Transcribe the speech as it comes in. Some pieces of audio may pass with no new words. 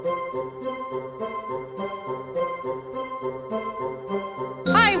Hi,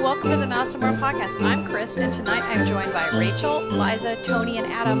 welcome to the Mouse and More podcast. I'm Chris, and tonight I'm joined by Rachel, Liza, Tony, and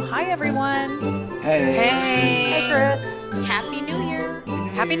Adam. Hi, everyone. Hey. Hi, Hey. Chris. Happy New Year.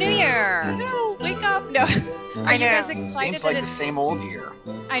 Happy New Year. No, wake up. No. Are I you guys know. excited Seems that like the it's. same old year.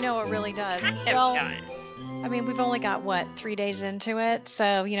 I know it really does. Kind of Well, does. I mean, we've only got, what, 3 days into it?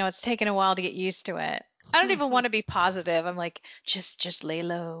 So, it's taken a while to get used to it. I don't even want to be positive. I'm like, just lay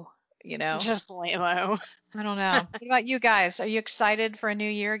low, you know? Just lay low. I don't know. What about you guys? Are you excited for a new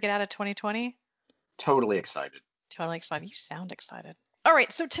year? Get out of 2020? Totally excited. Totally excited. You sound excited. All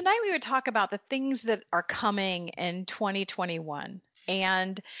right. So tonight we would talk about the things that are coming in 2021.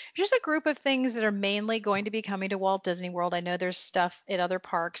 And just a group of things that are mainly going to be coming to Walt Disney World. I know there's stuff at other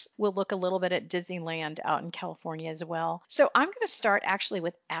parks. We'll look a little bit at Disneyland out in California as well. So I'm going to start actually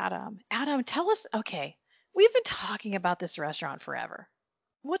with Adam. Adam, tell us, okay, we've been talking about this restaurant forever.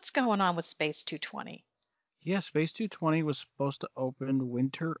 What's going on with Space 220? Yeah, Space 220 was supposed to open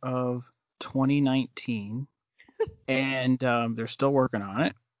winter of 2019, and they're still working on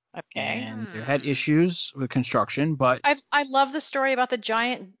it. Okay. And they had issues with construction, but I love the story about the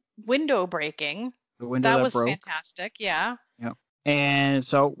giant window breaking. the window That that was broke. fantastic. Yeah. Yep. And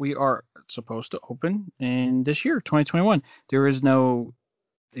so we are supposed to open in this year, 2021. There is no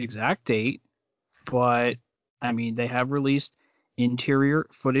exact date, but I mean, they have released interior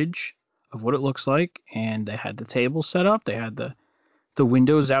footage of what it looks like, and they had the table set up. They had the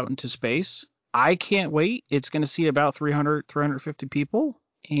windows out into space. I can't wait. It's going to seat about 300, 350 people.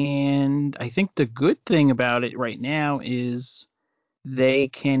 And I think the good thing about it right now is they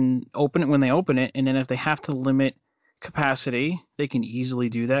can open it when they open it. And then if they have to limit capacity, they can easily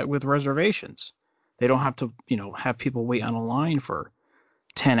do that with reservations. They don't have to, have people wait on a line for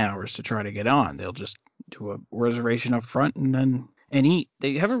 10 hours to try to get on. They'll just do a reservation up front and eat.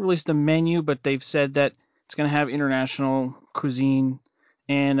 They haven't released the menu, but they've said that it's going to have international cuisine.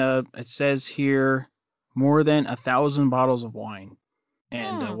 And it says here more than 1,000 bottles of wine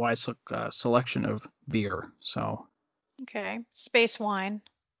and a wide selection of beer. So Okay. Space wine.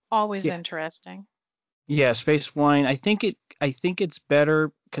 Always yeah, interesting. yeah, space wine. I think it's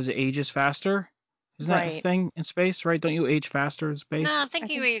better because it ages faster. Isn't that a Right. thing in space, right? Don't you age faster in No, space? I I think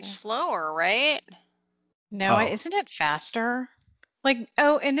you think age so. slower, right? No, Oh, isn't it faster? Like,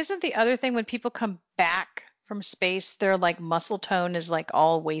 oh, and isn't the other thing when people come back from space, their like muscle tone is like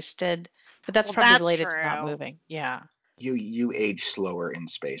all wasted? But that's Well, probably that's related to not true. moving. Yeah. You age slower in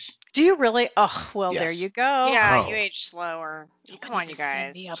space. Do you really? Oh, well, there Yes. you go. Yeah, you oh. age slower. I Come want you on, to you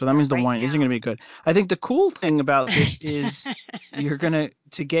send me guys. up So that there means the right wine isn't now. going to be good. I think the cool thing about this is you're gonna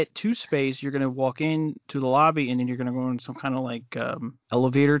to get to space, you're gonna walk in to the lobby and then you're gonna go in some kind of like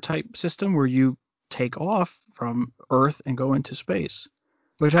elevator type system where you take off from Earth and go into space,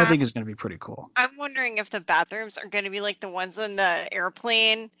 which I I'm think is gonna be pretty cool. I'm wondering if the bathrooms are going to be like the ones in the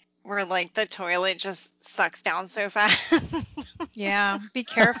airplane where like the toilet just sucks down so fast. Yeah. Be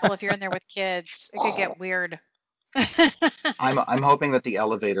careful if you're in there with kids. It could get weird. I'm hoping that the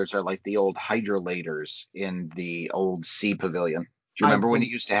elevators are like the old hydrolators in the old Sea Pavilion. Do you I remember when bel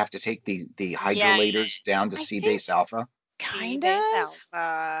you used to have to take the Yeah, hydrolators down to I Sea think Base Alpha? sea kind base of. alpha.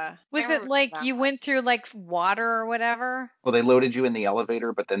 I Was it remember like that. you went through like water or whatever? Well, they loaded you in the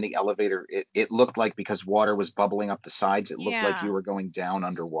elevator, but then the elevator it looked like because water was bubbling up the sides, it looked like you Yeah. were going down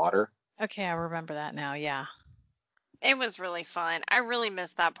underwater. Okay, I remember that now. Yeah. It was really fun. I really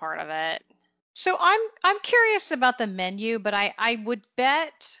missed that part of it. So I'm curious about the menu, but I would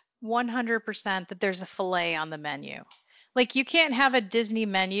bet 100% that there's a fillet on the menu. Like you can't have a Disney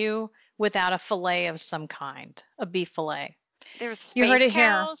menu without a fillet of some kind, a beef fillet. There's You heard space it here.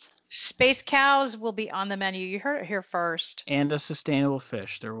 cows. Space cows will be on the menu. You heard it here first. and a sustainable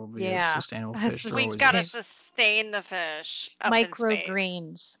fish. There will be a Yeah, sustainable that's fish. the There We've always got to same. is. sustain the fish up in space.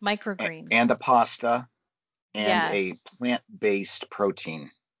 Microgreens, And microgreens. a pasta and a Yes, plant-based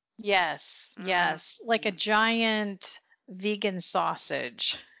protein. yes, Mm. yes. Like a giant vegan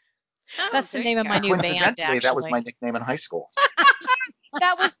sausage. Oh, That's the there you name of my go. new band, Coincidentally, that was my actually. nickname in high school.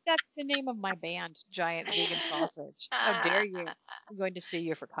 That's the name of my band, Giant Vegan Sausage. How dare you? I'm going to sue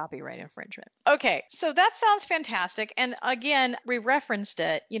you for copyright infringement. Okay, so that sounds fantastic. And again, we referenced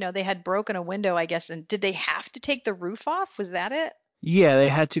it. They had broken a window, I guess, and did they have to take the roof off? Was that it? Yeah, they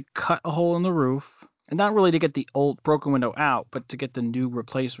had to cut a hole in the roof, and not really to get the old broken window out, but to get the new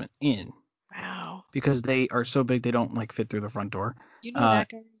replacement in Wow. because they are so big they don't like fit through the front door. Uh, That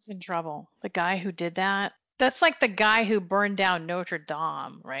guy's in trouble. The guy who did that. That's like the guy who burned down Notre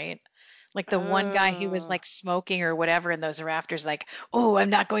Dame, right? Like the one guy who was Oh. like smoking or whatever in those rafters, like, oh, I'm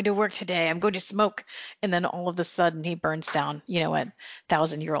not going to work today. I'm going to smoke. And then all of a sudden he burns down, a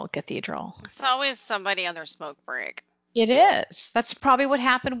 1,000-year-old cathedral. It's always somebody on their smoke break. It is. That's probably what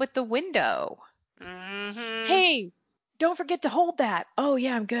happened with the window. Mm-hmm. Hey, don't forget to hold that. Oh,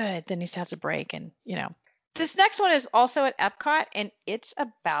 yeah, I'm good. Then he has a break and. This next one is also at Epcot, and it's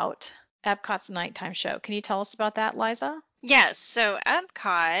about Epcot's nighttime show. Can you tell us about that, Liza? Yes, so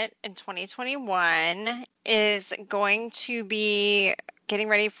Epcot in 2021 is going to be getting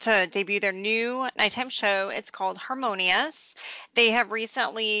ready to debut their new nighttime show. It's called Harmonious. They have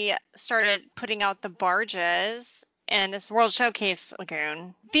recently started putting out the barges in this World Showcase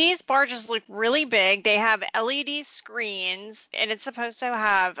Lagoon. These barges look really big. They have LED screens, and it's supposed to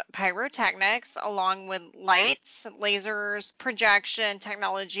have pyrotechnics along with lights, lasers, projection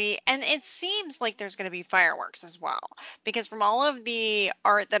technology, and it seems like there's going to be fireworks as well. Because from all of the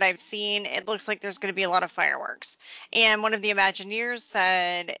art that I've seen, it looks like there's going to be a lot of fireworks. And one of the Imagineers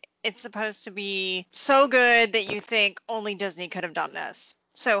said it's supposed to be so good that you think only Disney could have done this.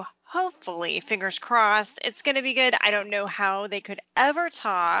 So hopefully, fingers crossed, it's going to be good. I don't know how they could ever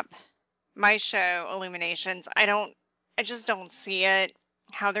top my show, Illuminations. I just don't see it,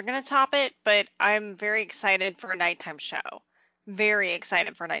 how they're going to top it, but I'm very excited for a nighttime show. Very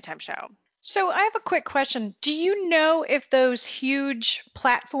excited for a nighttime show. So I have a quick question. Do you know if those huge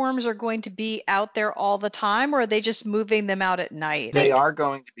platforms are going to be out there all the time, or are they just moving them out at night? They are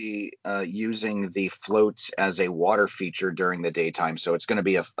going to be using the floats as a water feature during the daytime, so it's going to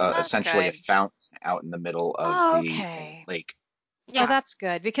be That's essentially a good. fountain out in the middle of Oh, the okay. lake. Oh, Yeah. that's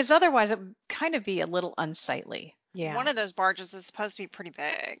good because otherwise it would kind of be a little unsightly. Yeah. One of those barges is supposed to be pretty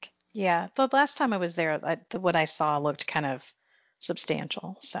big. Yeah. The last time I was there, what I saw looked kind of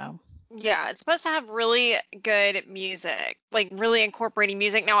substantial. So. Yeah, it's supposed to have really good music, like really incorporating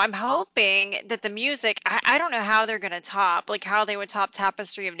music. Now, I'm hoping that the music, I don't know how they're going to top, like how they would top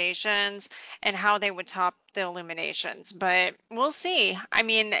Tapestry of Nations and how they would top the Illuminations, but we'll see. I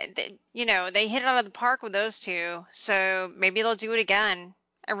mean, they hit it out of the park with those two, so maybe they'll do it again.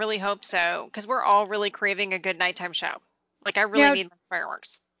 I really hope so, because we're all really craving a good nighttime show. Like, I really Now, need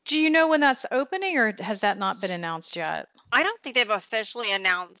fireworks. do you know when that's opening, or has that not been announced yet? I don't think they've officially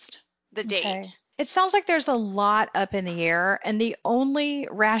announced the Okay. date. It sounds like there's a lot up in the air, and the only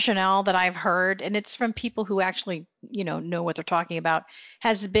rationale that I've heard, and it's from people who actually, know what they're talking about,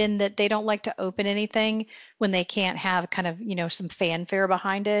 has been that they don't like to open anything when they can't have kind of, some fanfare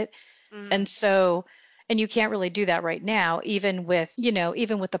behind it. Mm, And so, and you can't really do that right now, even with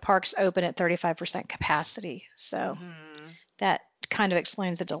the parks open at 35% capacity. So hmm that kind of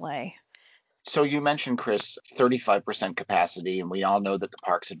explains the delay. So you mentioned, Chris, 35% capacity, and we all know that the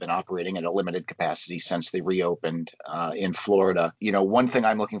parks have been operating at a limited capacity since they reopened in Florida. One thing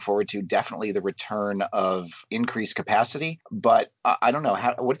I'm looking forward to, definitely the return of increased capacity, but I don't know,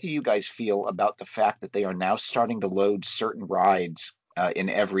 what do you guys feel about the fact that they are now starting to load certain rides in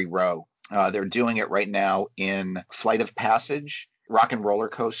every row? They're doing it right now in Flight of Passage, Rock and Roller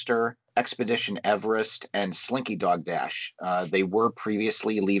Coaster, Expedition Everest, and Slinky Dog Dash. They were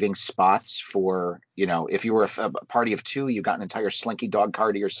previously leaving spots for, if you were a party of two, you got an entire Slinky Dog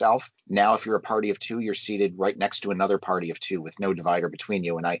car to yourself. Now, if you're a party of two, you're seated right next to another party of two with no divider between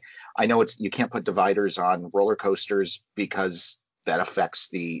you. And I know you can't put dividers on roller coasters because that affects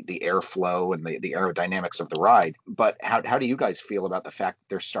the airflow and the aerodynamics of the ride. But how do you guys feel about the fact that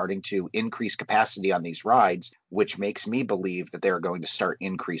they're starting to increase capacity on these rides, which makes me believe that they're going to start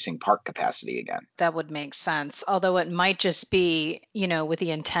increasing park capacity again? That would make sense. Although it might just be, with the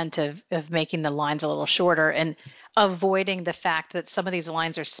intent of making the lines a little shorter and avoiding the fact that some of these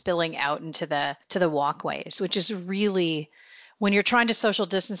lines are spilling out into the walkways, which is really when you're trying to social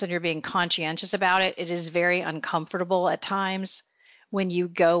distance and you're being conscientious about it, it is very uncomfortable at times when you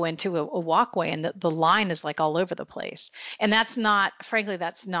go into a walkway and the line is like all over the place. And frankly,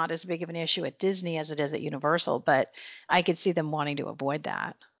 that's not as big of an issue at Disney as it is at Universal, but I could see them wanting to avoid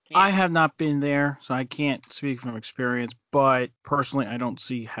that. I Yeah. have not been there, so I can't speak from experience, but personally, I don't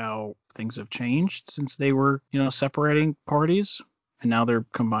see how things have changed since they were, separating parties and now they're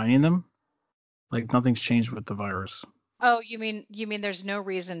combining them. Like nothing's changed with the virus. Oh, you mean there's no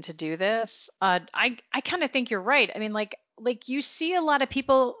reason to do this? I kind of think you're right. I mean, like you see a lot of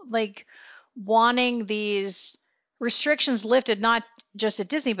people like wanting these restrictions lifted, not just at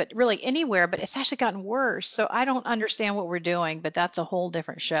Disney, but really anywhere. But it's actually gotten worse. So I don't understand what we're doing. But that's a whole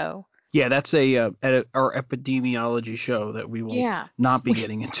different show. Yeah, that's our epidemiology show that we will Yeah, not be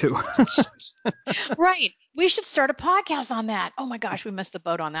getting into. right. We should start a podcast on that. Oh my gosh, we missed the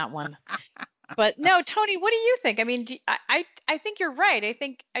boat on that one. But no, Tony, what do you think? I mean, I think you're right. I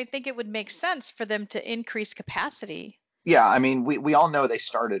think it would make sense for them to increase capacity. Yeah, I mean, we all know they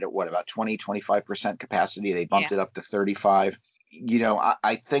started at what, about 20-25% capacity. They bumped Yeah. it up to 35.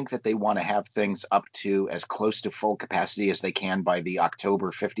 I think that they want to have things up to as close to full capacity as they can by the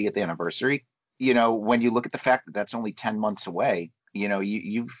October 50th anniversary. When you look at the fact that that's only 10 months away,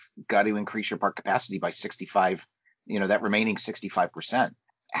 you've got to increase your park capacity by 65, that remaining 65%.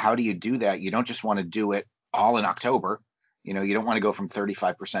 How do you do that? You don't just want to do it all in October. You don't want to go from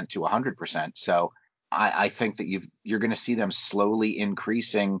 35% to 100%. So I think that you're going to see them slowly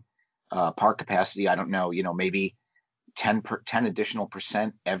increasing park capacity. I don't know, maybe 10 additional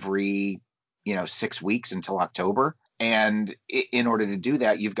percent every 6 weeks until October. And in order to do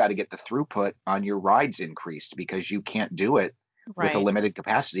that, you've got to get the throughput on your rides increased, because you can't do it with a Right. limited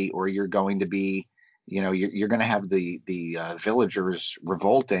capacity, or you're going to be, you're going to have the villagers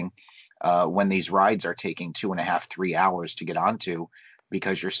revolting when these rides are taking 2.5-3 hours to get onto,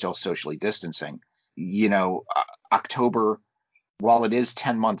 because you're still socially distancing. October, while it is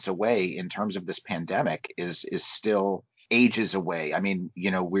 10 months away in terms of this pandemic, is still ages away. I mean,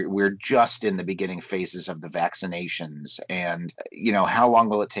 we're just in the beginning phases of the vaccinations, and how long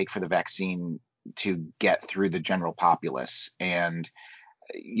will it take for the vaccine to get through the general populace? And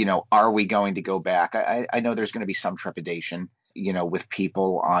are we going to go back? I know there's going to be some trepidation, with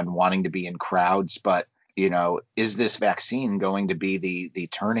people on wanting to be in crowds, but is this vaccine going to be the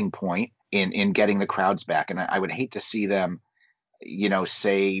turning point in getting the crowds back? And I would hate to see them,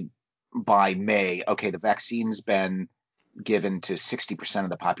 say by May, okay, the vaccine's been given to 60% of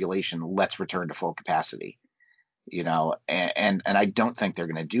the population, let's return to full capacity. And I don't think they're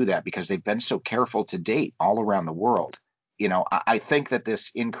going to do that, because they've been so careful to date all around the world. I think that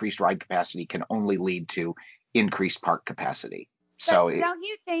this increased ride capacity can only lead to increased park capacity. So But don't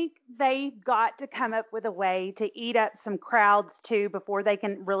you think they've got to come up with a way to eat up some crowds too before they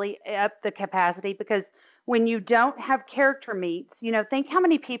can really up the capacity? Because when you don't have character meets, think how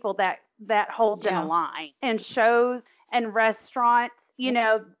many people that holds in a Yeah. line, and shows and restaurants,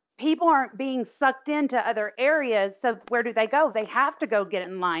 people aren't being sucked into other areas. So where do they go? They have to go get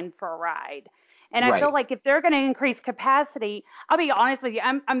in line for a ride. And I feel right. like if they're going to increase capacity, I'll be honest with you,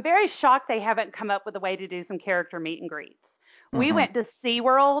 I'm very shocked they haven't come up with a way to do some character meet and greets. We Hmm. went to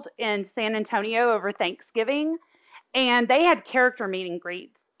SeaWorld in San Antonio over Thanksgiving, and they had character meet and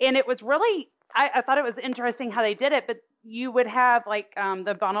greets. And it was really, I thought it was interesting how they did it, but you would have like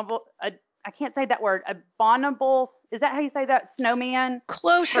the abominable, I can't say that word, abominable, is that how you say that? Snowman?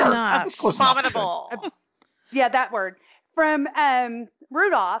 Close Sure, that's enough. close enough. It's good. Abominable. Yeah, that word. From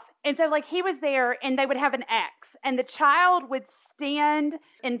Rudolph. And so, like, he was there, and they would have an X, and the child would stand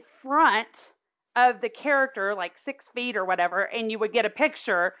in front of the character, like 6 feet or whatever, and you would get a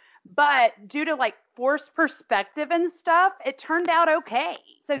picture. But due to like forced perspective and stuff, it turned out okay.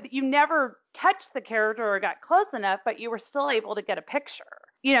 So that you never touched the character or got close enough, but you were still able to get a picture.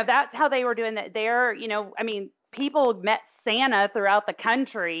 That's how they were doing that there. I mean, people met Santa throughout the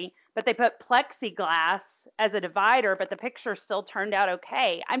country, but they put plexiglass as a divider, but the picture still turned out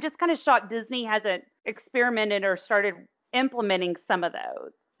okay. I'm just kind of shocked Disney hasn't experimented or started implementing some of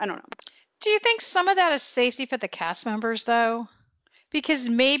those. I don't know. Do you think some of that is safety for the cast members, though? Because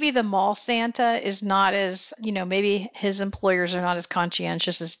maybe the mall Santa is not as, maybe his employers are not as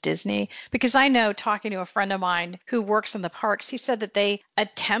conscientious as Disney. Because I know, talking to a friend of mine who works in the parks, he said that they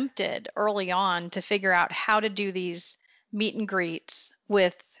attempted early on to figure out how to do these meet and greets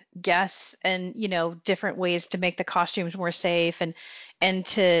with guests, and different ways to make the costumes more safe, and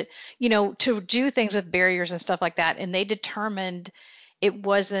to do things with barriers and stuff like that. And they determined it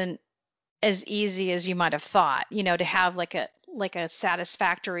wasn't as easy as you might have thought, to have like a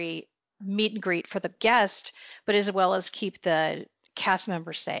satisfactory meet and greet for the guest, but as well as keep the cast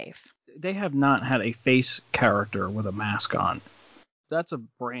members safe. They have not had a face character with a mask on. That's a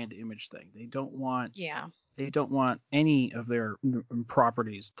brand image thing. They don't want Yeah. any of their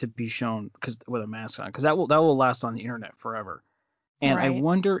properties to be shown with a mask on, because that will last on the internet forever. And I Right.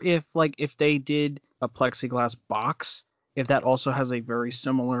 wonder if they did a plexiglass box, if that also has a very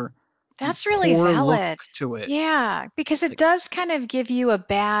similar That's really poor look valid. to it. Yeah, because it Like, does kind of give you a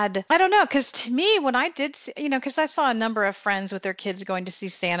bad, I don't know, because to me, when I did, because I saw a number of friends with their kids going to see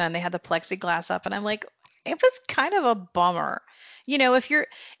Santa, and they had the plexiglass up, and I'm like, it was kind of a bummer. If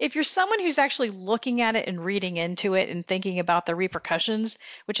you're someone who's actually looking at it and reading into it and thinking about the repercussions,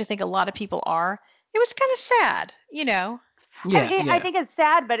 which I think a lot of people are, it was kind of sad. yeah, I yeah. think it's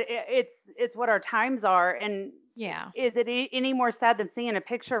sad, but it's what our times are. And Yeah. is it any more sad than seeing a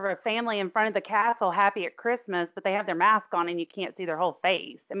picture of a family in front of the castle happy at Christmas, but they have their mask on and you can't see their whole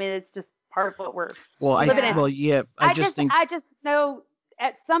face? I mean, it's just part of what we're Well, living in. I just think I just know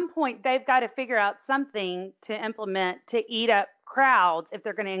at some point they've got to figure out something to implement to eat up crowds if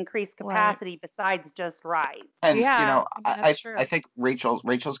they're going to increase capacity besides just rides. And Yeah, I mean, that's I true. think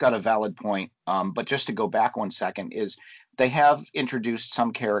Rachel's got a valid point. But just to go back 1 second, is they have introduced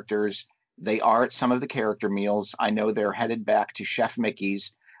some characters. They are at some of the character meals. I know they're headed back to Chef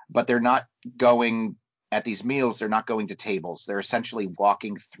Mickey's, but they're not going at these meals. They're not going to tables. They're essentially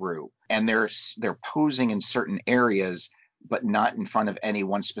walking through, and they're posing in certain areas, but not in front of any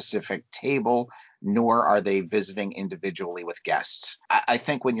one specific table, nor are they visiting individually with guests. I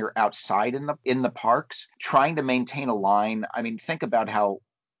think when you're outside in the parks, trying to maintain a line, I mean, think about how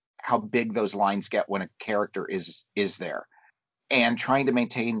big those lines get when a character is there, and trying to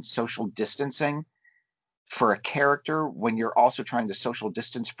maintain social distancing for a character when you're also trying to social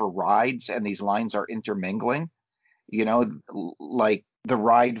distance for rides and these lines are intermingling, like the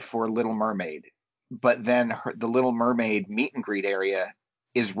ride for Little Mermaid, but then the Little Mermaid meet and greet area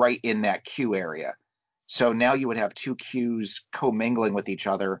is right in that queue area. So now you would have two queues commingling with each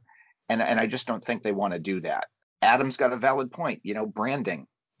other, and I just don't think they want to do that. Adam's got a valid point. Branding,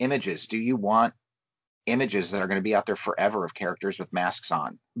 images. Do you want images that are going to be out there forever of characters with masks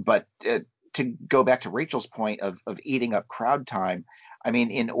on? But to go back to Rachel's point of eating up crowd time, I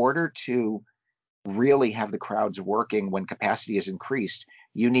mean, in order to really have the crowds working when capacity is increased,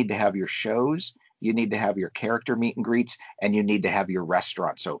 you need to have your shows, you need to have your character meet and greets, and you need to have your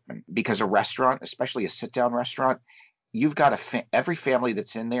restaurants open. Because a restaurant, especially a sit-down restaurant, you've got every family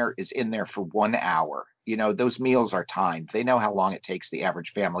that's in there is in there for 1 hour. Those meals are timed. They know how long it takes the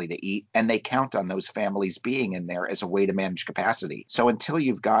average family to eat, and they count on those families being in there as a way to manage capacity. So until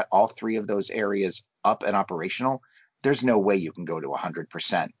you've got all three of those areas up and operational, there's no way you can go to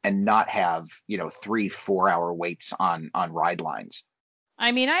 100% and not have 3-4 hour waits on ride lines.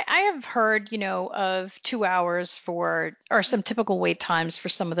 I mean, I have heard, of 2 hours or some typical wait times for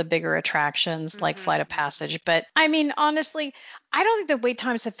some of the bigger attractions like Flight of Passage. But I mean, honestly, I don't think the wait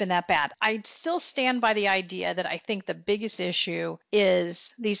times have been that bad. I still stand by the idea that I think the biggest issue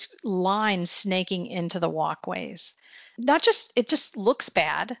is these lines snaking into the walkways. It just looks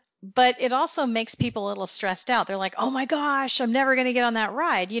bad, but it also makes people a little stressed out. They're like, oh my gosh, I'm never going to get on that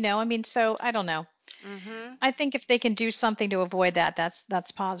ride. I mean, so I don't know. I think if they can do something to avoid that,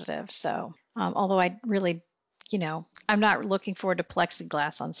 that's positive. So, although I really, I'm not looking forward to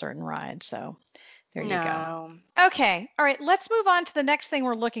plexiglass on certain rides. So there you go. Okay. All right. Let's move on to the next thing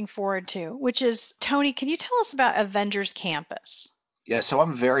we're looking forward to, which is, Tony, can you tell us about Avengers Campus? Yeah, so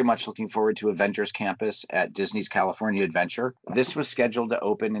I'm very much looking forward to Avengers Campus at Disney's California Adventure. This was scheduled to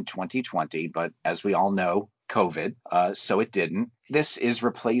open in 2020, but as we all know, COVID, so it didn't. This is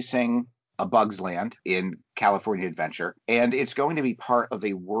replacing A Bug's Land in California Adventure, and it's going to be part of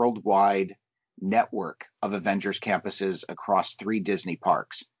a worldwide network of Avengers campuses across 3 Disney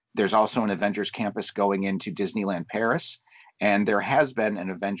parks. There's also an Avengers campus going into Disneyland Paris, and there has been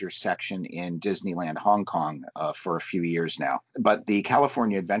an Avengers section in Disneyland Hong Kong for a few years now. But the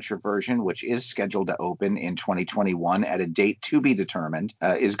California Adventure version, which is scheduled to open in 2021 at a date to be determined,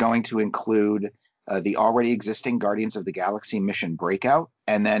 is going to include the already existing Guardians of the Galaxy Mission Breakout,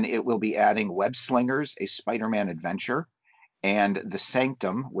 and then it will be adding Web Slingers, a Spider-Man adventure, and the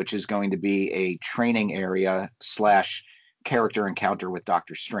Sanctum, which is going to be a training area / character encounter with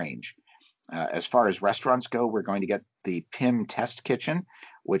Doctor Strange. As far as restaurants go, we're going to get the Pym Test Kitchen,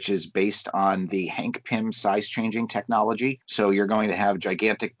 which is based on the Hank Pym size-changing technology. So you're going to have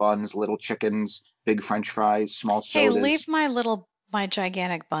gigantic buns, little chickens, big French fries, small sodas. Hey, leave my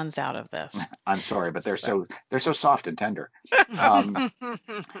gigantic buns out of this. I'm sorry, but they're so soft and tender.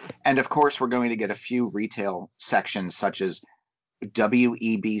 And of course, we're going to get a few retail sections such as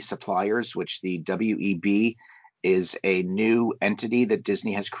WEB Suppliers, which the WEB is a new entity that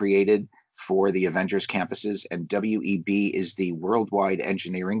Disney has created for the Avengers campuses, and WEB is the Worldwide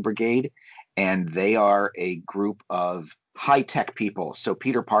Engineering Brigade, and they are a group of high-tech people. So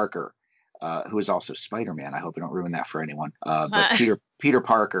Peter Parker, who is also Spider-Man, I hope I don't ruin that for anyone, but Peter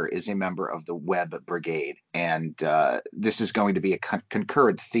Parker is a member of the Web Brigade, and this is going to be a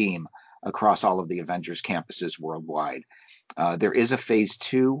concurrent theme across all of the Avengers campuses worldwide. There is a phase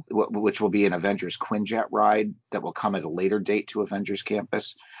 2, which will be an Avengers Quinjet ride that will come at a later date to Avengers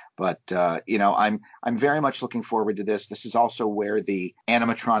Campus. But I'm very much looking forward to this. This is also where the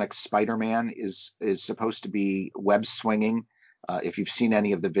animatronic Spider-Man is supposed to be web swinging. If you've seen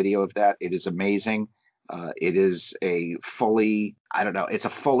any of the video of that, it is amazing. It is a fully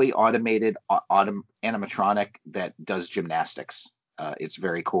automated animatronic that does gymnastics. It's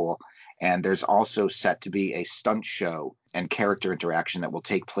very cool. And there's also set to be a stunt show and character interaction that will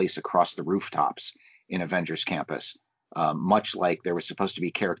take place across the rooftops in Avengers Campus, much like there was supposed to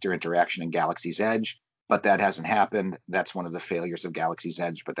be character interaction in Galaxy's Edge, but that hasn't happened. That's one of the failures of Galaxy's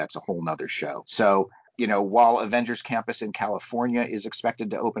Edge, but that's a whole nother show. So, while Avengers Campus in California is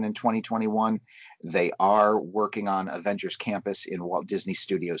expected to open in 2021, they are working on Avengers Campus in Walt Disney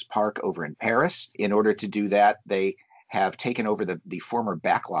Studios Park over in Paris. In order to do that, they have taken over the former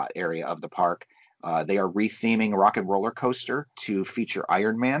backlot area of the park. They are retheming Rock and Roller Coaster to feature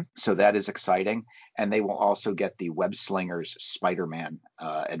Iron Man, so that is exciting. And they will also get the Web Slingers Spider-Man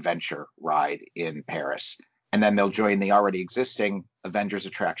adventure ride in Paris. And then they'll join the already existing Avengers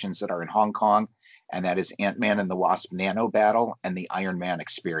attractions that are in Hong Kong, and that is Ant-Man and the Wasp Nano Battle and the Iron Man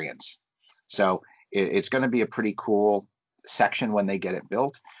Experience. So it's going to be a pretty cool section when they get it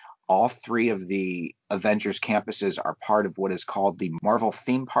built. All three of the Avengers campuses are part of what is called the Marvel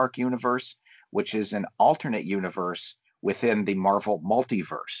Theme Park universe, which is an alternate universe within the Marvel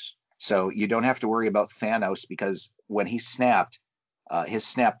multiverse. So you don't have to worry about Thanos, because when he snapped, his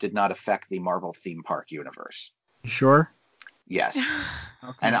snap did not affect the Marvel Theme Park universe. You sure? Yes.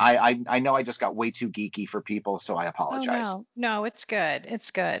 Okay. And I know I just got way too geeky for people, so I apologize. Oh, no, it's good.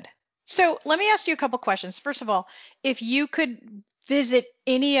 It's good. So let me ask you a couple questions. First of all, if you could visit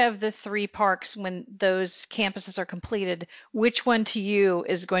any of the three parks when those campuses are completed, which one to you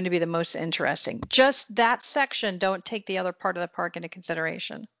is going to be the most interesting? Just that section. Don't take the other part of the park into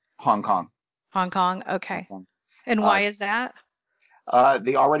consideration. Hong Kong. Hong Kong. Okay. Hong Kong. And why is that?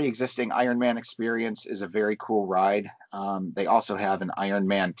 The already existing Iron Man Experience is a very cool ride. They also have an Iron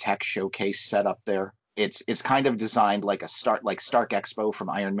Man tech showcase set up there. It's kind of designed like Stark Expo from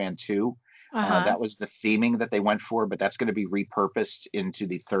Iron Man 2. That was the theming that they went for, but that's going to be repurposed into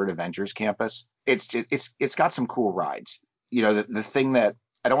the third Avengers campus. It's got some cool rides. The thing that,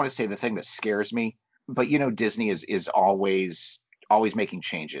 I don't want to say the thing that scares me, but Disney is always making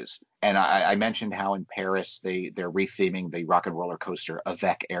changes. And I mentioned how in Paris they're retheming the Rock and Roller Coaster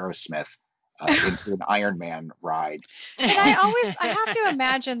Avec Aerosmith into an Iron Man ride. And I have to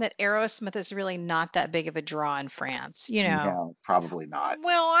imagine that Aerosmith is really not that big of a draw in France, No, probably not.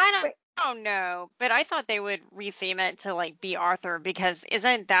 Well, I don't know, but I thought they would retheme it to like be Arthur, because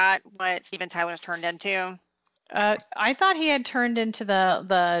isn't that what Steven Tyler's turned into? I thought he had turned into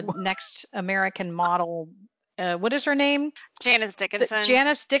the next American model. What is her name? Janice Dickinson.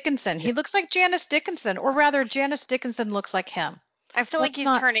 Janice Dickinson. He looks like Janice Dickinson, or rather, Janice Dickinson looks like him. I feel like he's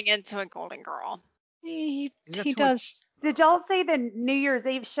turning into a Golden Girl. He does. Did y'all see the New Year's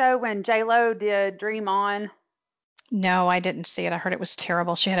Eve show when J-Lo did Dream On? No, I didn't see it. I heard it was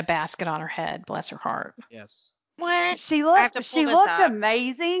terrible. She had a basket on her head. Bless her heart. Yes. What? She looked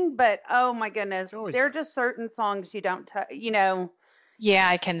amazing, but oh my goodness, there are just certain songs you don't touch. Yeah,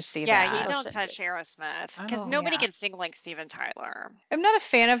 I can see that. Yeah, you don't touch Aerosmith, because nobody can sing like Steven Tyler. I'm not a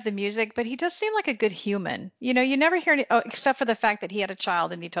fan of the music, but he does seem like a good human. You never hear any, except for the fact that he had a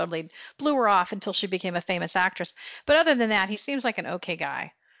child and he totally blew her off until she became a famous actress. But other than that, he seems like an okay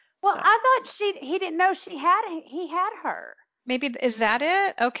guy. Well, so. I thought he didn't know he had her. Maybe is that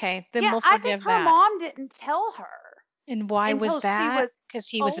it? Okay, then we'll forgive I think her mom didn't tell her. And why was that? Because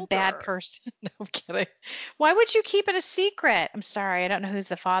he was a bad person. No, I'm kidding. Why would you keep it a secret? I'm sorry, I don't know who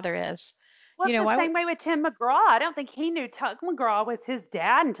the father is. Well, it's the same way with Tim McGraw. I don't think he knew Tug McGraw was his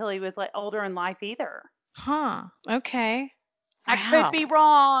dad until he was like older in life either. Huh. Okay. I could be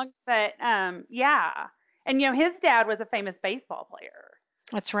wrong, but yeah. And his dad was a famous baseball player.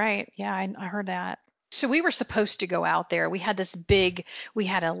 That's right. Yeah, I heard that. So we were supposed to go out there. We had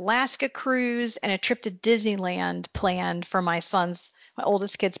an Alaska cruise and a trip to Disneyland planned for my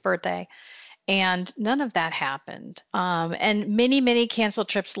oldest kid's birthday. And none of that happened. And many, many canceled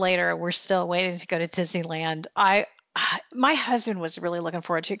trips later, we're still waiting to go to Disneyland. My husband was really looking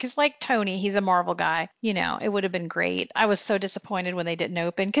forward to it because, like Tony, he's a Marvel guy. It would have been great. I was so disappointed when they didn't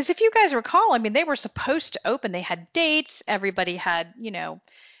open because if you guys recall, I mean, they were supposed to open. They had dates. Everybody had,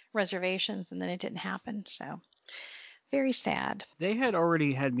 reservations, and then it didn't happen. So very sad. They had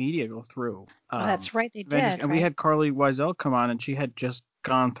already had media go through. That's right, they did. And we had Carly Wiesel come on, and she had just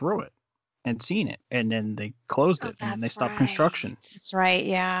gone through it and seen it, and then they closed it and they stopped construction. That's right.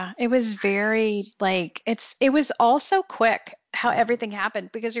 Yeah, it was very it was all so quick how everything happened,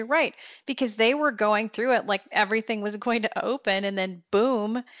 because you're right, because they were going through it like everything was going to open, and then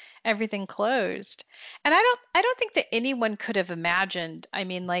boom, everything closed. And I don't think that anyone could have imagined. I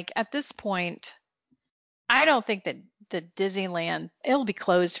mean, like at this point, I don't think that that Disneyland, it'll be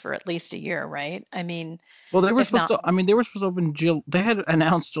closed for at least a year, right? I mean, Well, they were if supposed not to. I mean, they were supposed to open. They had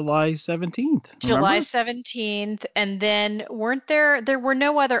announced July 17th. July Remember? 17th, and then weren't there were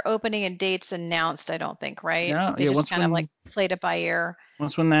no other opening and dates announced, I don't think, right? Yeah, They yeah. just kind of like played it by ear.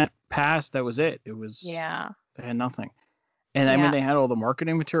 Once when that passed, that was it. It was Yeah. They had nothing. And I mean, Yeah. they had all the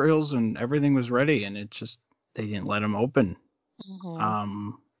marketing materials and everything was ready, and it just they didn't let them open.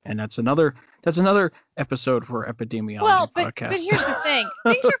 Mhm. And that's another episode for Epidemiology Well, but podcast. here's the thing.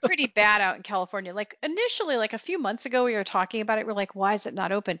 Things are pretty bad out in California. Like initially, like a few months ago, we were talking about it. We're like, why is it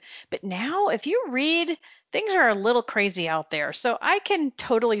not open? But now, if you read, things are a little crazy out there. So I can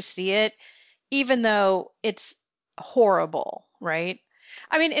totally see it, even though it's horrible, right?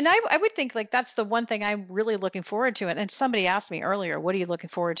 I mean, and I would think like that's the one thing I'm really looking forward to. And somebody asked me earlier, what are you looking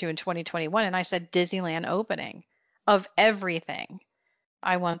forward to in 2021? And I said Disneyland opening of everything.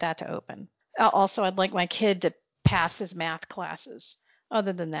 I want that to open. Also, I'd like my kid to pass his math classes.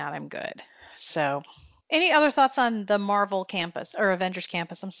 Other than that, I'm good. So, any other thoughts on the Marvel campus or Avengers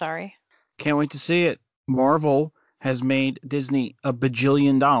campus? I'm sorry. Can't wait to see it. Marvel has made Disney a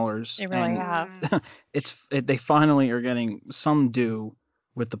bajillion dollars, They really have. they finally are getting some due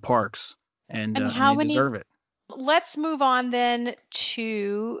with the parks, and And and how they many? deserve it. Let's move on then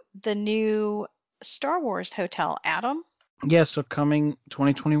to the new Star Wars hotel, Adam. Yeah, so coming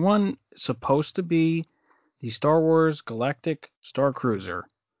 2021, supposed to be the Star Wars Galactic Star Cruiser,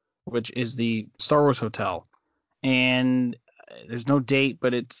 which is the Star Wars hotel. And there's no date,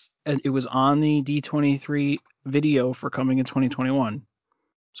 but it was on the D23 video for coming in 2021.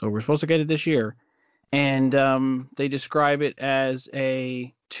 So we're supposed to get it this year. And they describe it as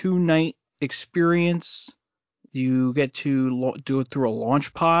a 2-night experience. You get to do it through a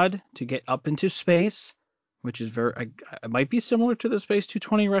launch pod to get up into space, which is it might be similar to the Space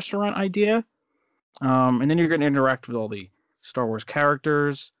 220 restaurant idea. And then you're going to interact with all the Star Wars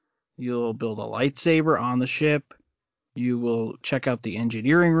characters. You'll build a lightsaber on the ship. You will check out the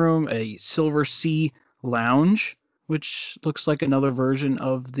engineering room, a Silver Sea lounge, which looks like another version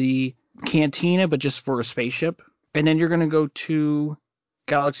of the cantina, but just for a spaceship. And then you're going to go to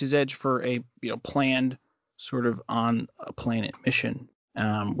Galaxy's Edge for a planned sort of on a planet mission,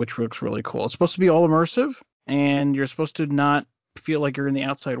 which looks really cool. It's supposed to be all immersive, and you're supposed to not feel like you're in the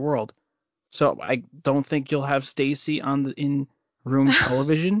outside world. So I don't think you'll have Stacy on the in-room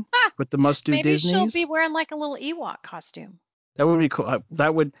television with the must-do Maybe she'll Disneys. be wearing like a little Ewok costume. That would be cool.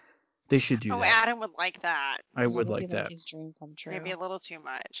 They should do that. Adam would like that. I would That like be that. his dream come true. Maybe a little too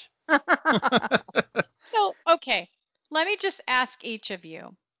much. So, okay, let me just ask each of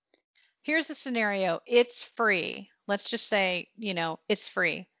you. Here's the scenario. It's free. Let's just say, it's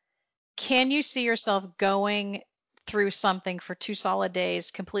free. Can you see yourself going through something for 2 solid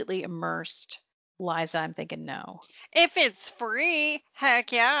days, completely immersed? Liza, I'm thinking no. If it's free,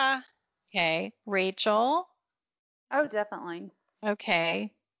 heck yeah. Okay. Rachel? Oh, definitely.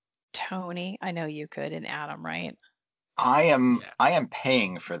 Okay. Tony, I know you could, and Adam, right? I am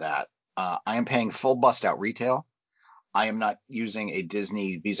paying for that. I am paying full bust out retail. I am not using a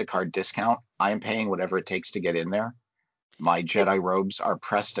Disney Visa card discount. I am paying whatever it takes to get in there. My Jedi robes are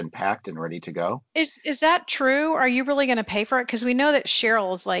pressed and packed and ready to go. Is that true? Are you really going to pay for it? Because we know that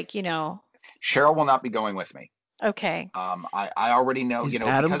Cheryl is like, Cheryl will not be going with me. Okay. I already know, Is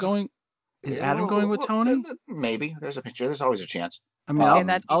Adam going? Is Adam going with Tony? Maybe. There's a picture. There's always a chance. I mean, Okay,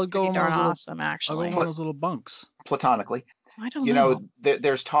 that'd be I'll go pretty on darn those little. awesome, I'll go actually. on those little bunks. Platonically. I don't know.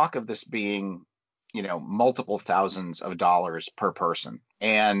 There's talk of this being, multiple thousands of dollars per person.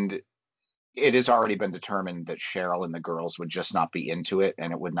 And it has already been determined that Cheryl and the girls would just not be into it,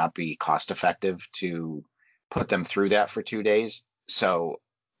 and it would not be cost effective to put them through that for 2 days. So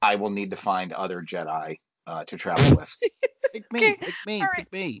I will need to find other Jedi to travel with. Pick me, Okay, pick me, all right.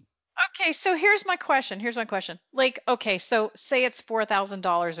 pick me. Okay, so here's my question. Like, okay, so say it's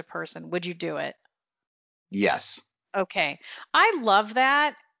 $4,000 a person. Would you do it? Yes. Okay. I love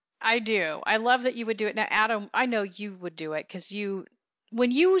that. I do. I love that you would do it. Now, Adam, I know you would do it because you're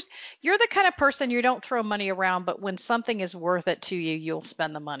the kind of person you don't throw money around, but when something is worth it to you, you'll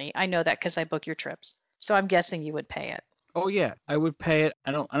spend the money. I know that because I book your trips. So I'm guessing you would pay it. Oh yeah, I would pay it.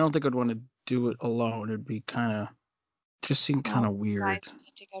 I don't think I'd want to do it alone. It'd be just seem kind of Well, weird. You guys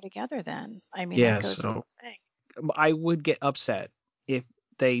need to go together then. I mean, Yeah, that goes without so saying. I would get upset if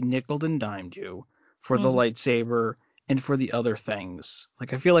they nickeled and dimed you for the Mhm. lightsaber and for the other things.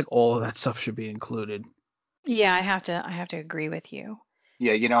 Like I feel like all of that stuff should be included. Yeah, I have to agree with you.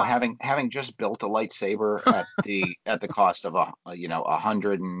 Yeah, having just built a lightsaber at the cost of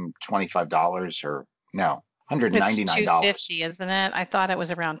 $125 or no, It's $199. 250, isn't it? I thought it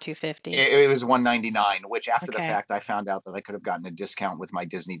was around 250. It was $199, which after the Okay. fact I found out that I could have gotten a discount with my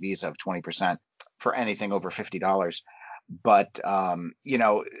Disney Visa of 20% for anything over $50. But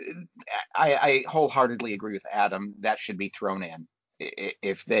I wholeheartedly agree with Adam. That should be thrown in.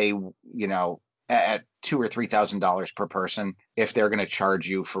 If they, at $2,000 or $3,000 per person, if they're going to charge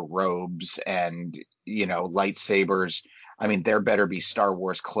you for robes and lightsabers, I mean, there better be Star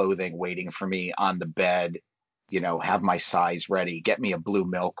Wars clothing waiting for me on the bed. Have my size ready. Get me a blue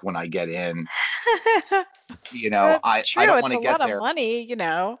milk when I get in. That's I true. don't It's want a to lot get of there. money.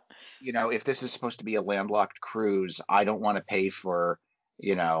 If this is supposed to be a landlocked cruise, I don't want to pay for,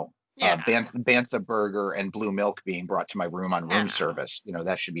 Yeah. Bantha burger and blue milk being brought to my room on room No. service.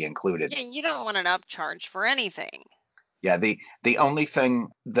 That should be included. Yeah, you don't want an upcharge for anything. Yeah, the only thing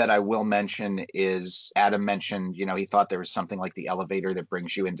that I will mention is Adam mentioned, he thought there was something like the elevator that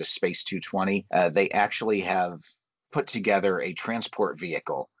brings you into Space 220. They actually have put together a transport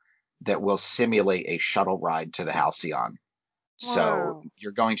vehicle that will simulate a shuttle ride to the Halcyon. So Wow.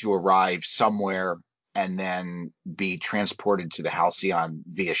 you're going to arrive somewhere and then be transported to the Halcyon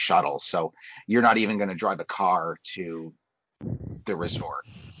via shuttle. So you're not even going to drive a car to the resort.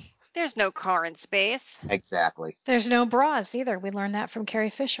 There's no car in space. Exactly. There's no bras either. We learned that from Carrie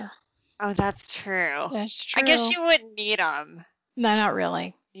Fisher. Oh, that's true. That's I guess true. you wouldn't need them. No, not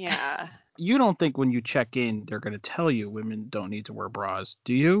really. Yeah. You don't think when you check in they're going to tell you women don't need to wear bras?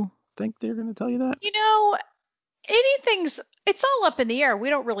 Do you think they're going to tell you that? It's all up in the air. We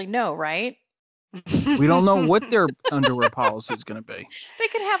don't really know, right? We don't know what their underwear policy is going to be. They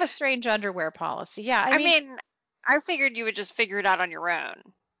could have a strange underwear policy. Yeah, I I mean, mean, I figured you would just figure it out on your own.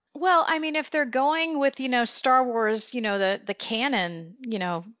 well, I mean, if they're going with, Star Wars, the canon,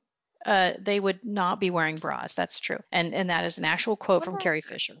 they would not be wearing bras. That's true. And that is an actual quote from Wonder Carrie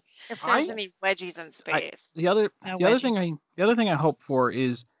Fisher. if there's I- any wedgies in space. The other No the other wedgies. thing I hope for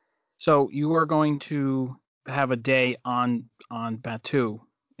is, so you are going to have a day on Batuu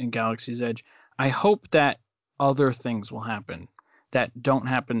in Galaxy's Edge. I hope that other things will happen that don't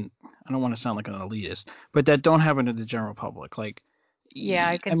happen. I don't want to sound like an elitist, but that don't happen to the general public. Like, Yeah,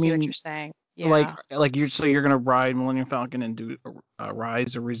 I can see what you're saying. Yeah. like you're gonna ride Millennium Falcon and do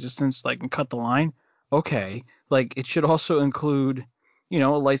Rise of Resistance, like, and cut the line. Okay, like it should also include, a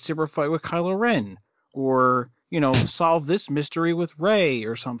lightsaber fight with Kylo Ren, or solve this mystery with Rey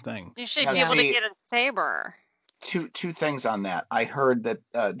or something. You should Now, be able to see, get a saber. two things on that. I heard that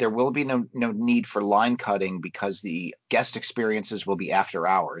there will be no need for line cutting because the guest experiences will be after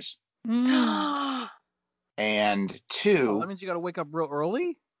hours. Mm. And Oh, two, that means you got to wake up real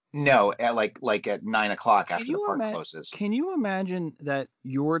early. no, at like at 9 o'clock Can after the you park imagine? closes. Can you imagine that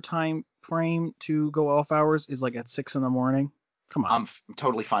your time frame to go off hours is like at 6 a.m? Come on. I'm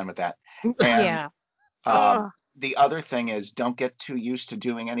totally fine with that. And Yeah. Um, the other thing is, don't get too used to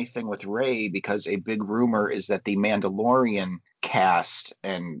doing anything with Rey, because a big rumor is that the Mandalorian cast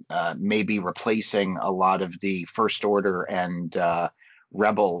and may be replacing a lot of the First Order and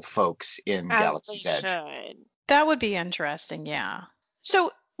Rebel folks in As Galaxy's they Edge. should. That would be interesting, yeah.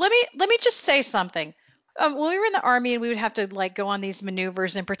 So let me just say something. When we were in the army and we would have to like go on these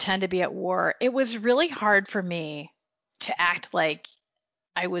maneuvers and pretend to be at war, it was really hard for me to act like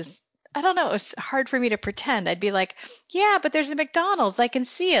I was. I don't know. It was hard for me to pretend. I'd be like, yeah, but there's a McDonald's. I can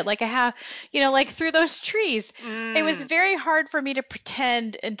see it. Like I have, like through those trees. It was Mm. very hard for me to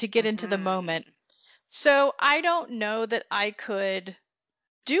pretend and to get into the moment. So I don't know that I could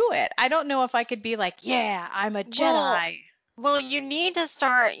do it. I don't know if I could be like, yeah, I'm a Well, Jedi.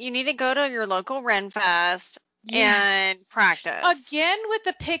 you need to go to your local Ren Fest and Yes. practice. Again with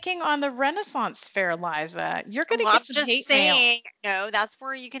the picking on the Renaissance Fair, Liza. You're going to Well, I'm get some just hate mail. saying, no, that's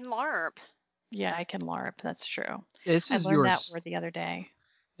where you can LARP. Yeah, I can LARP. That's true. This I is learned that word the other day.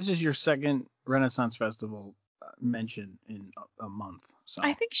 This is your second Renaissance Festival mention in a month. So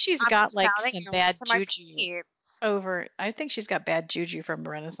I think she's I'm got like shouting some it bad to my juju peeps. I think she's got bad juju from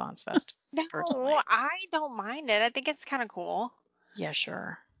Renaissance Fest, personally. No, I don't mind it. I think it's kind of cool. Yeah,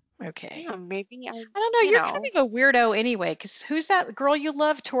 sure. Okay. Yeah, maybe I don't know. you You're know, kind of a weirdo anyway, because who's that girl you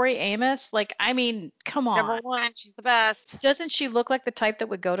love, Tori Amos? Like, I mean, come number on. one, she's the best. Doesn't she look like the type that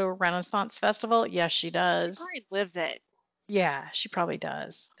would go to a Renaissance festival? Yes, she She does. probably lives it. Yeah, she probably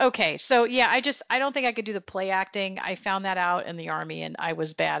does. Okay, so yeah, I don't think I could do the play acting. I found that out in the army and I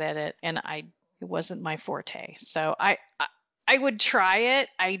was bad at it and it wasn't my forte. So I would try it.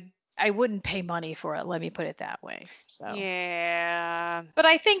 I I wouldn't pay money for it, let me put it that way. So, Yeah. but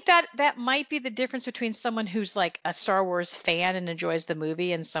I think that that might be the difference between someone who's like a Star Wars fan and enjoys the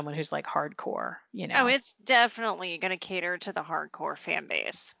movie and someone who's like hardcore, you Oh, know. it's definitely going to cater to the hardcore fan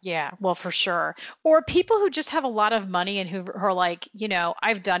base. Yeah, well, for sure. Or people who just have a lot of money and who are like,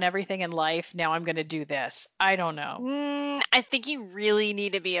 I've done everything in life, now I'm going to do this. I don't know. I think you really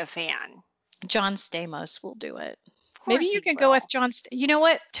need to be a fan. John Stamos will do it. Of Maybe course you he can go with will. You know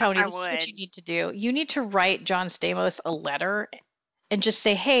what, Tony, I this is what you would. need to do. You need to write John Stamos a letter and just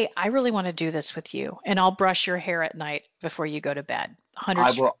say, "Hey, I really want to do this with you, and I'll brush your hair at night before you go to bed." 100 I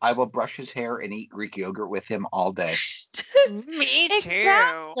strokes. will brush his hair and eat Greek yogurt with him all day. Me too.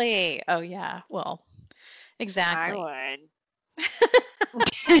 Exactly. Oh yeah. Well, I exactly. would.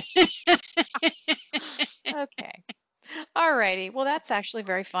 Okay. Alrighty. Well, that's actually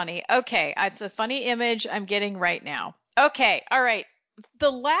very funny. Okay, it's a funny image I'm getting right now. Okay. All right.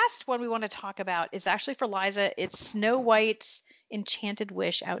 The last one we want to talk about is actually for Liza. It's Snow White's Enchanted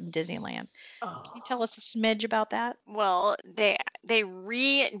Wish out in Disneyland. Can you tell Oh. us a smidge about that? Well, they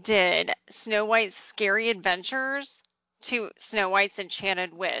redid Snow White's Scary Adventures to Snow White's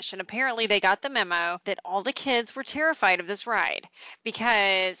Enchanted Wish, and apparently they got the memo that all the kids were terrified of this ride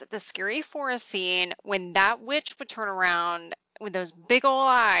because the scary forest scene when that witch would turn around with those big old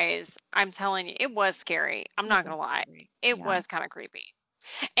eyes, I'm telling you, it was scary. I'm It not gonna was lie. scary. It Yeah. was kind of creepy.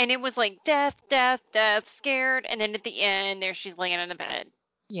 And it was like death, death, death, scared, and then at the end there she's laying in the bed.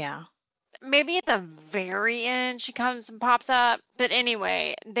 Yeah. Maybe at the very end she comes and pops up. But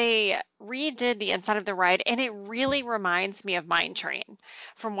anyway, they redid the inside of the ride and it really reminds me of Mine Train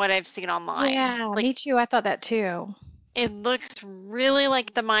from what I've seen online. Yeah, Like me too. I thought that too. it looks really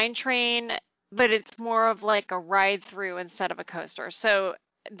like the Mine Train, but it's more of like a ride through instead of a coaster. So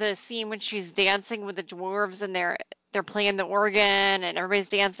the scene when she's dancing with the dwarves and they're playing the organ and everybody's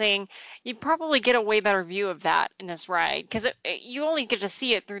dancing, you'd probably get a way better view of that in this ride because you only get to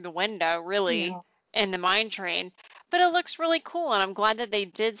see it through the window, really, Yeah. in the Mine Train. But it looks really cool, and I'm glad that they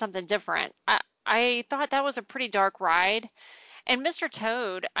did something different. I thought that was a pretty dark ride. And Mr.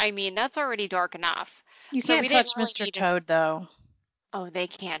 Toad, I mean, that's already dark enough. You So can't we didn't touch really Mr. need to. Toad though. Oh, they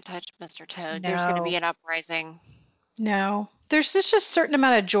can't touch Mr. Toad. There's going to be No. an uprising. No. There's just a certain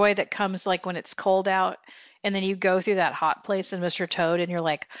amount of joy that comes like when it's cold out and then you go through that hot place in Mr. Toad and you're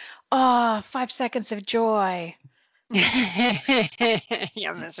like, oh, 5 seconds of joy.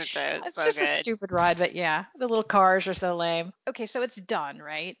 Yeah, Mr. Toad, It's so just a good. stupid ride, but yeah, the little cars are so lame. Okay, so it's done,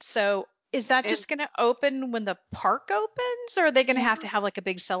 right? So is that It, just going to open when the park opens, or are they going yeah, to have like a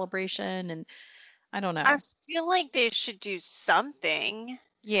big celebration? And I don't I know. feel like they should do something.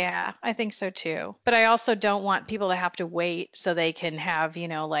 Yeah, I think so too. But I also don't want people to have to wait so they can have,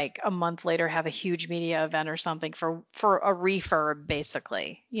 like a month later have a huge media event or something for a refurb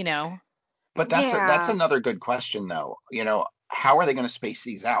basically. But that's Yeah. another good question though. How are they going to space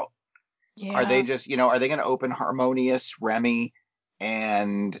these out? Are they Yeah. just, are they going to open Harmonious, Remy,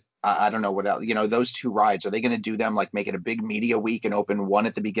 and I don't know what else, those two rides? Are they going to do them like make it a big media week and open one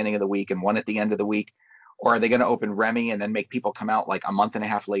at the beginning of the week and one at the end of the week? Or are they going to open Remy and then make people come out like a month and a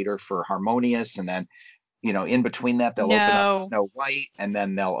half later for Harmonious? And then, in between that, they'll open up No. Snow White and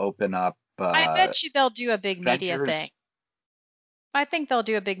then they'll open up I bet you they'll do a big media thing. Adventures. I think they'll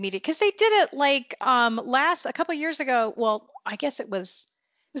do a big media because they did it like last a couple years ago. Well, I guess was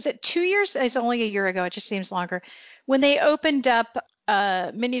it 2 years? It's only a year ago. It just seems longer. When they opened up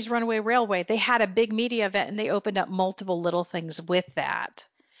Minnie's Runaway Railway, they had a big media event and they opened up multiple little things with that.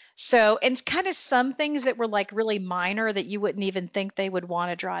 So, and it's kind of some things that were like really minor that you wouldn't even think they would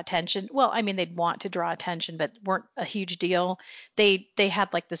want to draw attention. Well, I mean, they'd want to draw attention, but weren't a huge deal. They had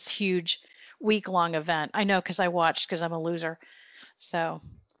like this huge week-long event. I know because I watched because I'm a loser. So,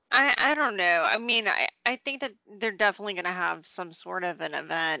 I don't know. I mean, I think that they're definitely going to have some sort of an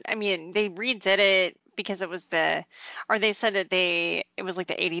event. I mean, they redid it because it was or they said that it was like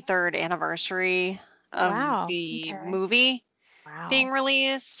the 83rd anniversary of wow. the Okay. movie being Wow.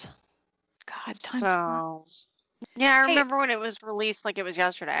 released. God, time So, flies. yeah, I Hey, remember when it was released like it was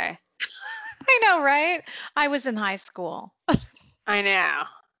yesterday. I know, right? I was in high school. I know.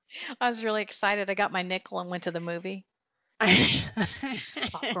 I was really excited. I got my nickel and went to the movie.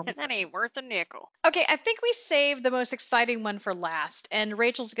 Popcorn was That great. ain't worth a nickel. Okay, I think we saved the most exciting one for last, and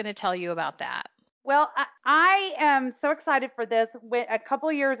Rachel's going to tell you about that. Well, I am so excited for this. A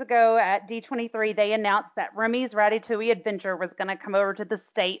couple years ago at D23, they announced that Remy's Ratatouille Adventure was going to come over to the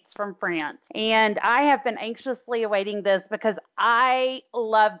States from France. And I have been anxiously awaiting this because I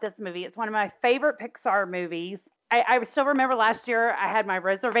love this movie. It's one of my favorite Pixar movies. I still remember last year I had my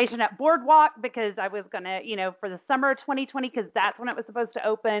reservation at Boardwalk because I was going to, for the summer of 2020, because that's when it was supposed to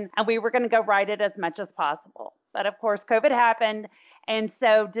open, and we were going to go ride it as much as possible. But of course, COVID happened. And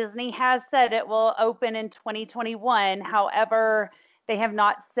so Disney has said it will open in 2021. However, they have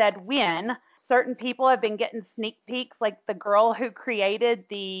not said when. Certain people have been getting sneak peeks, like the girl who created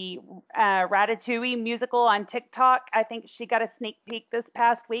the Ratatouille musical on TikTok. I think she got a sneak peek this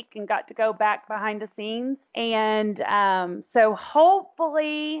past week and got to go back behind the scenes. And so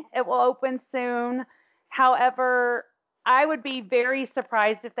hopefully it will open soon. However, I would be very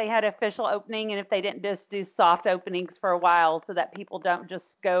surprised if they had official opening and if they didn't just do soft openings for a while so that people don't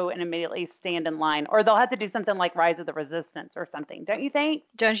just go and immediately stand in line. Or they'll have to do something like Rise of the Resistance or something, don't you think?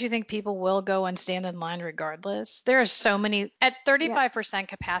 Don't you think people will go and stand in line regardless? There are so many. At 35%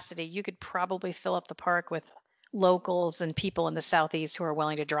 capacity, you could probably fill up the park with locals and people in the Southeast who are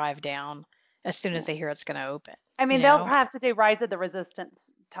willing to drive down as soon as they hear it's going to open. I mean, they'll have to do Rise of the Resistance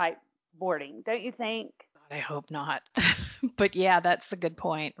type boarding, don't you think? I hope not. But yeah, that's a good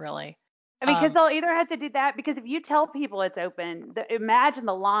point, really. I mean, because they'll either have to do that, because if you tell people it's open, imagine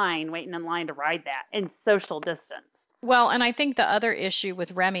the line, waiting in line to ride that in social distance. Well, and I think the other issue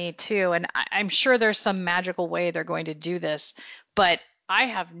with Remy too, and I'm sure there's some magical way they're going to do this, but I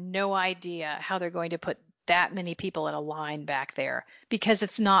have no idea how they're going to put that many people in a line back there because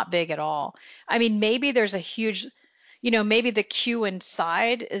it's not big at all. I mean, maybe there's a huge, maybe the queue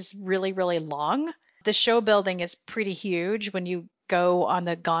inside is really, really long. The show building is pretty huge. When you go on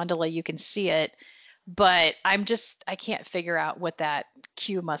the gondola, you can see it. But I can't figure out what that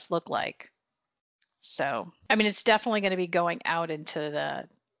queue must look like. So, I mean, it's definitely going to be going out into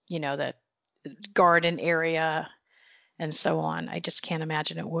the garden area and so on. I just can't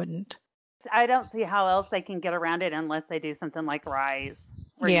imagine it wouldn't. I don't see how else they can get around it unless they do something like Rise,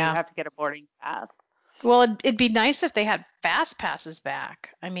 where you have to get a boarding pass. Well, it'd be nice if they had fast passes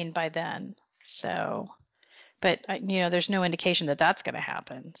back. I mean, by then. So, but there's no indication that that's going to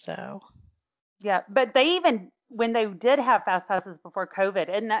happen. So. Yeah, but when they did have fast passes before COVID,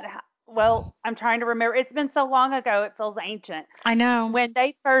 isn't that? Well, I'm trying to remember. It's been so long ago, it feels ancient. I know. When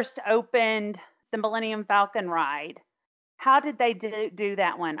they first opened the Millennium Falcon ride, how did they do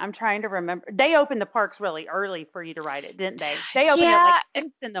that one? I'm trying to remember. They opened the parks really early for you to ride it, didn't they? They opened at like 6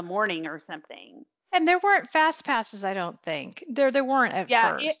 in the morning or something. And there weren't fast passes, I don't think. There weren't at first.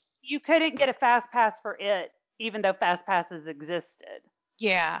 Yeah, you couldn't get a fast pass for it, even though fast passes existed.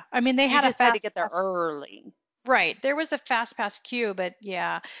 Yeah, I mean they had a fast had to get there early. Right, there was a fast pass queue, but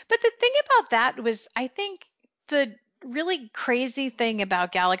yeah. But the thing about that was, I think the really crazy thing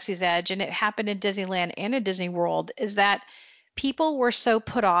about Galaxy's Edge, and it happened in Disneyland and in Disney World, is that people were so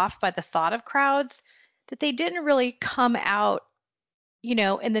put off by the thought of crowds that they didn't really come out,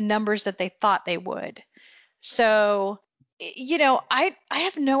 in the numbers that they thought they would. So, I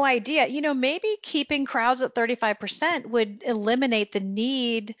have no idea. Maybe keeping crowds at 35% would eliminate the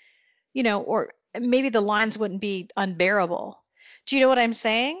need, or maybe the lines wouldn't be unbearable. Do you know what I'm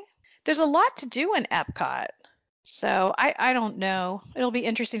saying? There's a lot to do in Epcot. So I don't know. It'll be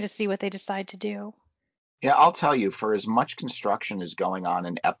interesting to see what they decide to do. Yeah, I'll tell you, for as much construction as going on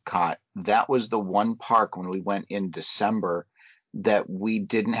in Epcot, that was the one park when we went in December that we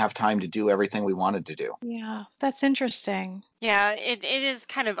didn't have time to do everything we wanted to do. Yeah, that's interesting. Yeah, it is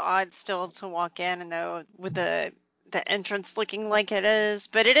kind of odd still to walk in and though with the entrance looking like it is,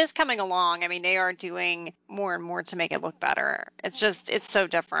 but it is coming along. I mean, they are doing more and more to make it look better. It's so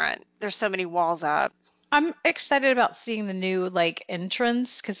different. There's so many walls up. I'm excited about seeing the new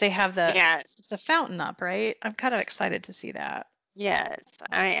entrance because they have the fountain up, right? I'm kind of excited to see that. Yes,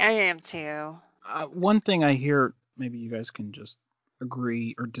 I am too. One thing I hear, maybe you guys can just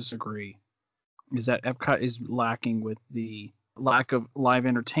agree or disagree, is that Epcot is lacking with the lack of live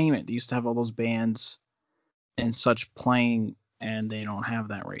entertainment. They used to have all those bands and such playing, and they don't have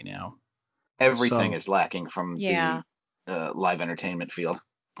that right now. Everything is lacking from the live entertainment field.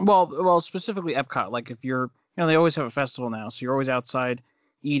 Well, specifically Epcot. Like if you're, they always have a festival now, so you're always outside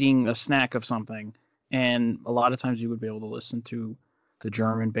eating a snack of something, and a lot of times you would be able to listen to the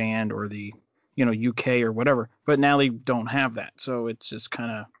German band or the, UK or whatever. But now they don't have that, so it's just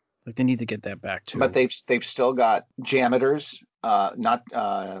kind of like they need to get that back too. But they've still got Jameters, not.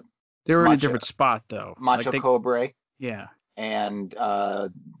 They were in a different spot though. Macho Cobre. Yeah. And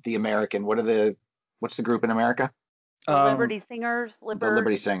the American. What's the group in America? The Liberty Singers. The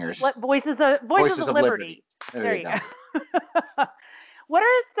Liberty Singers. Voices of Liberty. There you go. What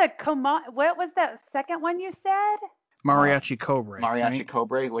was that second one you said? Mariachi Cobre. Mariachi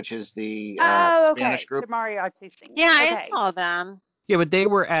Cobre, which is the Spanish group. The mariachi singers. Yeah, I saw them. Yeah, but they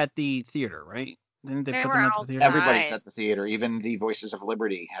were at the theater, right? Didn't they They put were them at the theater? Everybody's outside. at the theater. Even the Voices of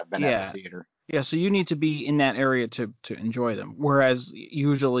Liberty have been at the Yeah. theater. Yeah, so you need to be in that area to enjoy them. Whereas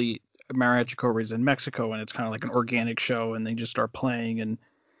usually Mariachi Corps is in Mexico and it's kind of like an organic show and they just start playing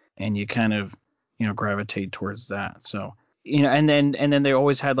and you kind of, gravitate towards that. So, and then they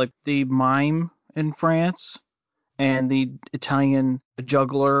always had like the mime in France and the Italian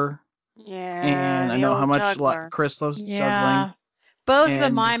juggler. Yeah, And I the know how old much juggler. Chris loves Yeah. juggling. Both the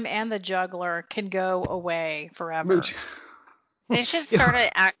And- mime and the juggler can go away forever. They should start an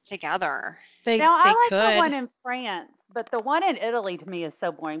act together. They Now, I like could. the one in France, but the one in Italy to me is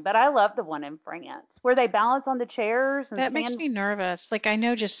so boring. But I love the one in France where they balance on the chairs and That makes stand. me nervous. Like I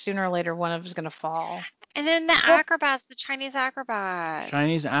know just sooner or later one of them's gonna fall. And then the acrobats, the Chinese acrobats.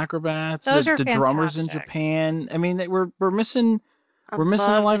 Chinese acrobats, Those the are drummers in fantastic. Japan. I mean, we're missing I we're missing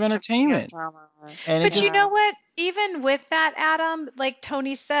the love live Japan entertainment. drummers. And But it you just- know what? Even with that, Adam, like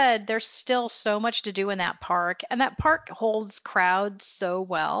Tony said, there's still so much to do in that park, and that park holds crowds so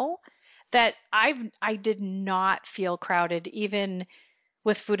well that I did not feel crowded even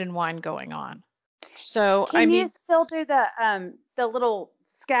with food and wine going on. So I Can mean, you still do the little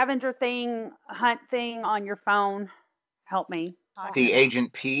scavenger thing, hunt thing on your phone? Help me. The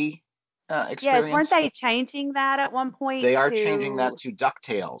Agent P Yes, experience. weren't they changing that at one point? They are to... changing that to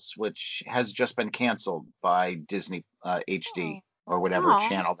DuckTales, which has just been canceled by Disney HD or whatever Aw.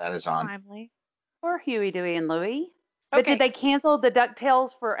 channel that is on. timely. Or Huey, Dewey, and Louie. But Okay. did they cancel the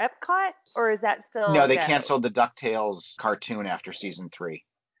DuckTales for Epcot, or is that still No, they go? canceled the DuckTales cartoon after season 3.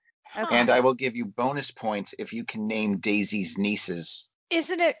 Okay. And I will give you bonus points if you can name Daisy's nieces.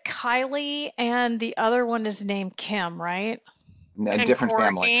 Isn't it Kylie and the other one is named Kim, right? A And different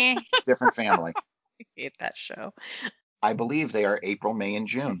family. Corky. Different family. I hate that show. I believe they are April, May, and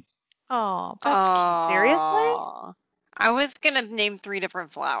June. Oh, that's Seriously? I was gonna name 3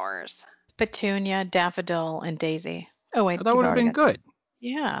 different flowers. Petunia, Daffodil, and Daisy. Oh wait, that would have been good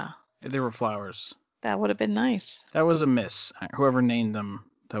Yeah, if they were flowers. that would have been nice. That was a miss. Whoever named them,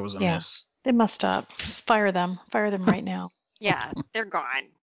 that was a Yeah. miss. They messed up. Just fire them. Fire them right now. Yeah, they're gone.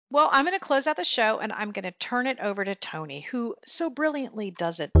 Well, I'm going to close out the show and I'm going to turn it over to Tony, who so brilliantly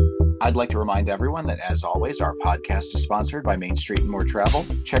does it. I'd like to remind everyone that, as always, our podcast is sponsored by Main Street and More Travel.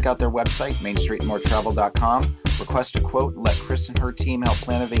 Check out their website, mainstreetandmoretravel.com. Request a quote and let Chris and her team help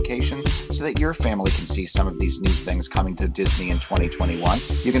plan a vacation so that your family can see some of these new things coming to Disney in 2021.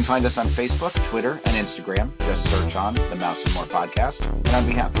 You can find us on Facebook, Twitter, and Instagram. Just search on the Mouse and More Podcast. And on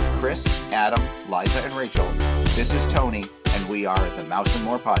behalf of Chris, Adam, Liza, and Rachel, this is Tony, and we are the Mouse and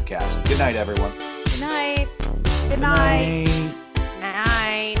More Podcast. Good night, everyone. Good night. Good night.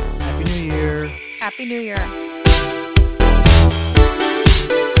 Night. Happy New Year. Happy New Year.